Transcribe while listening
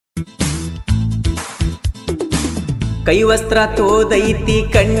ಕೈವಸ್ತ್ರ ತೋದೈತಿ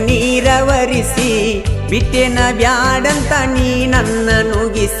ಕಣ್ಣೀರ ವರಿಸಿ ಬಿಟ್ಟೆನ ಬ್ಯಾಡಂತ ನೀ ನನ್ನ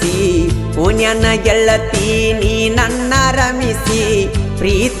ನುಗಿಸಿ ಓನ್ಯನ ಗೆಳತಿ ನೀ ನನ್ನ ರಮಿಸಿ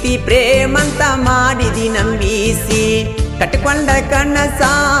ಪ್ರೀತಿ ಪ್ರೇಮಂತ ಮಾಡಿದಿ ನಂಬಿಸಿ ಕಟ್ಕೊಂಡ ಕನಸ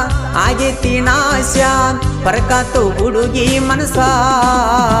ಆಗೇತಿ ನಾಶ ಪರಕಾತು ಹುಡುಗಿ ಮನಸ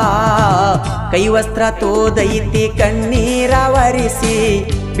ಕೈವಸ್ತ್ರ ತೋದೈತಿ ಕಣ್ಣೀರ ವರಿಸಿ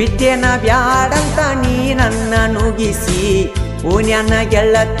ಬಿಟ್ಟೆನ ಬ್ಯಾಡಂತ ನೀ ನನ್ನ ನುಗಿಸಿ ಓನ್ಯನ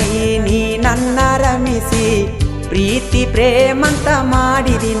ಗೆಳತಿ ನೀ ನನ್ನ ರಮಿಸಿ ಪ್ರೀತಿ ಪ್ರೇಮಂತ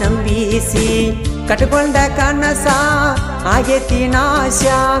ಮಾಡಿದಿ ನಂಬಿಸಿ ಕಟ್ಕೊಂಡ ಕನಸ ಆಗೇತಿ ನಾಶ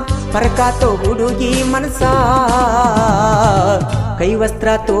ಪರಕಾತು ಹುಡುಗಿ ಮನಸ ಕೈವಸ್ತ್ರ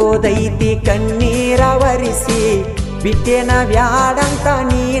ತೋದೈತಿ ಕಣ್ಣೀರ ವರಿಸಿ ಬಿಟ್ಟೆನ ಬ್ಯಾಡಂತ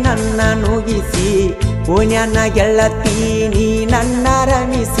ನೀ ನನ್ನ ನುಗಿಸಿ ಓನ್ಯನ ಗೆಳತಿ ನೀ ನನ್ನ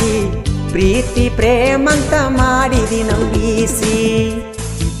ರಮಿಸಿ ಪ್ರೀತಿ ಪ್ರೇಮಂತ ಮಾಡಿದಿ ನಂಬಿಸಿ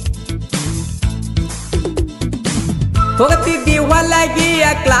ಹೋಗ್ತಿದ್ದಿ ಹೊಲಗಿಯ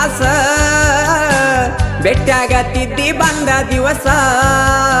ಕ್ಲಾಸ ಬೆಟ್ಟಾಗತ್ತಿದ್ದಿ ಬಂದ ದಿವಸ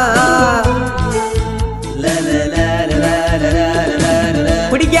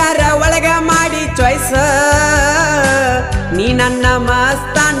ಹುಡುಗ್ಯಾರ ಒಳಗ ಮಾಡಿ ಚಾಯ್ಸ ನೀ ನನ್ನ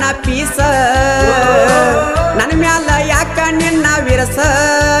ಮಸ್ತಾನ ಪೀಸ ನನ್ನ ಮ್ಯಾಲ ಯಾಕ ನಿನ್ನ ವಿರಸ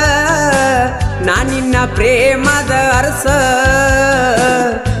ನಾ ನಿನ್ನ ಪ್ರೇಮದ ಅರಸ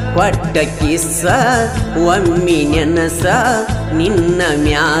ಕೊಟ್ಟ ಕಿಸ್ಸ ಒಮ್ಮಿ ನೆನಸ ನಿನ್ನ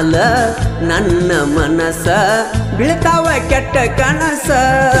ಮ್ಯಾಲ ನನ್ನ ಮನಸ ಬೀಳ್ತಾವ ಕೆಟ್ಟ ಕನಸ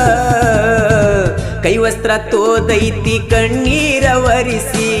ಕೈವಸ್ತ್ರ ತೋದೈತಿ ಕಣ್ಣೀರ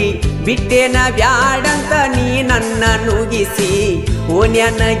ವರಿಸಿ ಬಿಟ್ಟೆನ ಬ್ಯಾಡಂತ ನೀ ನನ್ನ ನುಗಿಸಿ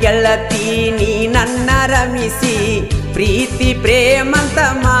ಓನ್ಯನ ಗೆಳತಿ ನೀ ನನ್ನ ರಮಿಸಿ ಪ್ರೀತಿ ಪ್ರೇಮಂತ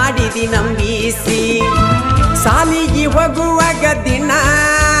ಮಾಡಿದಿ ನಂಬಿಸಿ ಸಾಲಿಗೆ ಹೋಗುವಾಗ ದಿನ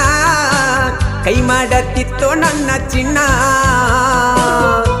ಕೈ ಮಾಡತ್ತಿತ್ತು ನನ್ನ ಚಿನ್ನ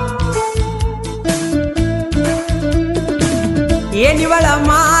ಏನಿವಳ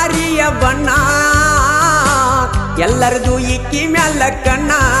ಮಾರಿಯ ಬಣ್ಣ ಎಲ್ಲರದು ಇಕ್ಕಿ ಮ್ಯಾಲ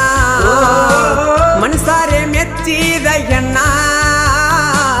ಕಣ್ಣ ಮನಸಾರೆ ಮೆಚ್ಚಿದ ಹೆಣ್ಣ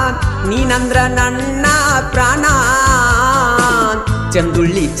ನೀನಂದ್ರ ನನ್ನ ಪ್ರಾಣ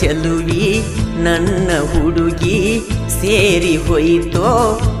ಚಂದುಳ್ಳಿ ಚೆಲುವಿ ನನ್ನ ಹುಡುಗಿ ಸೇರಿ ಹೋಯ್ತೋ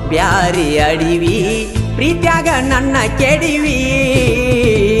ಬ್ಯಾರಿ ಅಡಿವಿ ಪ್ರೀತ್ಯಾಗ ನನ್ನ ಕೆಡಿವಿ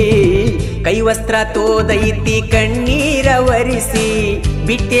ಕೈವಸ್ತ್ರ ತೋದೈತಿ ಕಣ್ಣೀರ ವರಿಸಿ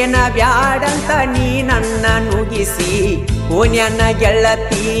ಬಿಟ್ಟೆನ ಬ್ಯಾಡಂತ ನೀ ನನ್ನ ನುಗಿಸಿ ಓನ್ಯನ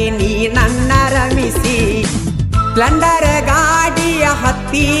ಗೆಳತಿ ನೀ ನನ್ನ ರಮಿಸಿ ಸ್ಪ್ಲೆಂಡರ್ ಗಾಡಿಯ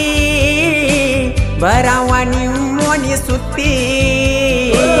ಹತ್ತಿ ಬರವ ನಿಮ್ಮೋನಿ ಸುತ್ತಿ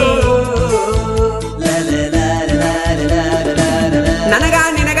ನನಗ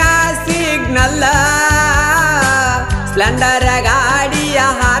ನಿನಗ ಸಿಗ್ನಲ್ಲ ಸ್ಪ್ಲೆಂಡರ್ ಗಾಡಿಯ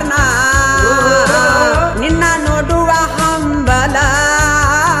ಹಾರ್ನ ನಿನ್ನ ನೋಡುವ ಹಂಬಲ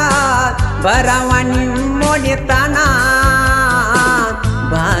ಬರವ ನಿಮ್ಮೋಡಿತನ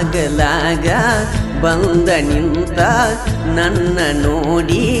ಬಾಗಲಾಗ ಬಂದ ನಿಂತ ನನ್ನ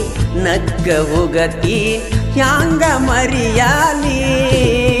ನೋಡಿ ನಗ್ಗ ಹೋಗತಿ ಹ್ಯಾಂಗ ಮರಿಯಾಲಿ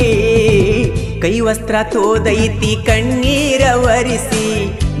ಕೈವಸ್ತ್ರ ತೋದೈತಿ ಕಣ್ಣೀರ ವರಿಸಿ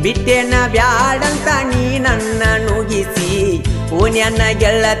ಬಿಟ್ಟೆನ ಬ್ಯಾಡಂತ ನೀ ನನ್ನ ನುಗಿಸಿ ಓನ್ಯನ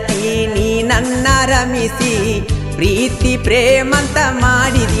ಗೆಳತಿ ನೀ ನನ್ನ ರಮಿಸಿ ಪ್ರೀತಿ ಪ್ರೇಮಂತ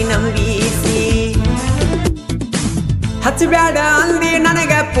ಮಾಡಿದಿ ನಂಬಿಸಿ ಹಚ್ಚಬ್ಯಾಡ ಅಂದಿ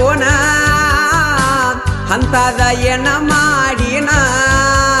ನನಗ ಪೋನ ಅಂತದ ಏನ ಮಾಡಿನ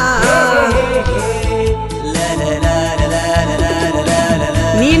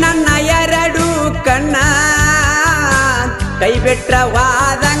ನೀ ನನ್ನ ಎರಡು ಕಣ್ಣ ಕೈ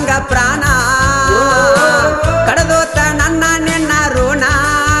ಬಿಟ್ರವಾದಂಗ ಪ್ರಾಣ ಕಡದೋತ ನನ್ನ ನಿನ್ನ ಋಣ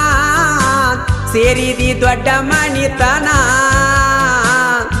ಸೇರಿದಿ ದೊಡ್ಡ ಮಣಿತನ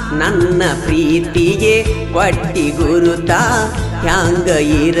ನನ್ನ ಪ್ರೀತಿಗೆ ಕೊಟ್ಟಿ ಗುರುತ ಹ್ಯಾಂಗ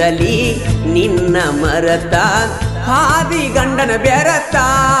ಇರಲಿ ನಿನ್ನ ಮರತ ಹಾದಿ ಗಂಡನ ಬೆರತ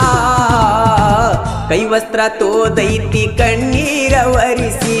ಕೈವಸ್ತ್ರ ತೋದೈತಿ ಕಣ್ಣೀರ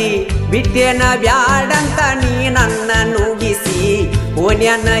ವರಿಸಿ ಬಿಟ್ಟೆನ ಬ್ಯಾಡಂತ ನೀ ನನ್ನ ನುಗಿಸಿ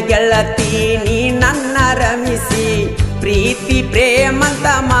ಓನ್ಯನ ಗೆಳತಿ ನೀ ನನ್ನ ರಮಿಸಿ ಪ್ರೀತಿ ಪ್ರೇಮಂತ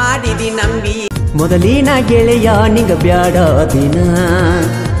ಮಾಡಿದಿ ನಂಬಿ ಮೊದಲಿನ ಗೆಳೆಯ ನಿಗ ಬ್ಯಾಡದಿನ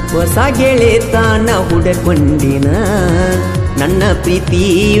ಹೊಸ ಗೆಳೆತನ ಹುಡಕೊಂಡಿನ ನನ್ನ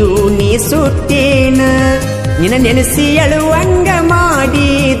ಪ್ರೀತಿಯು ನೀ ಸುಟ್ಟೇನ ನಿನ್ನ ನೆನೆಸಿ ಅಳುವಂಗ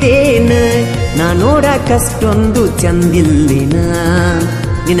ಮಾಡಿದೇನ ನಾ ನೋಡಕಷ್ಟೊಂದು ಚಂದಿಲ್ಲಿನ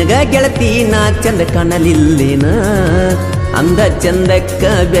ನಿನಗ ಗೆಳತಿ ನಾ ಚಂದ ಕಾಣಲಿಲ್ಲೇನ ಅಂದ ಚಂದಕ್ಕ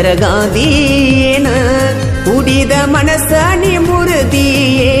ಬೆರಗಾದೀನ ಕುಡಿದ ಮನಸ್ಸ ನೀ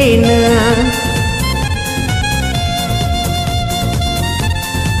ಮುರಿದಿಯೇ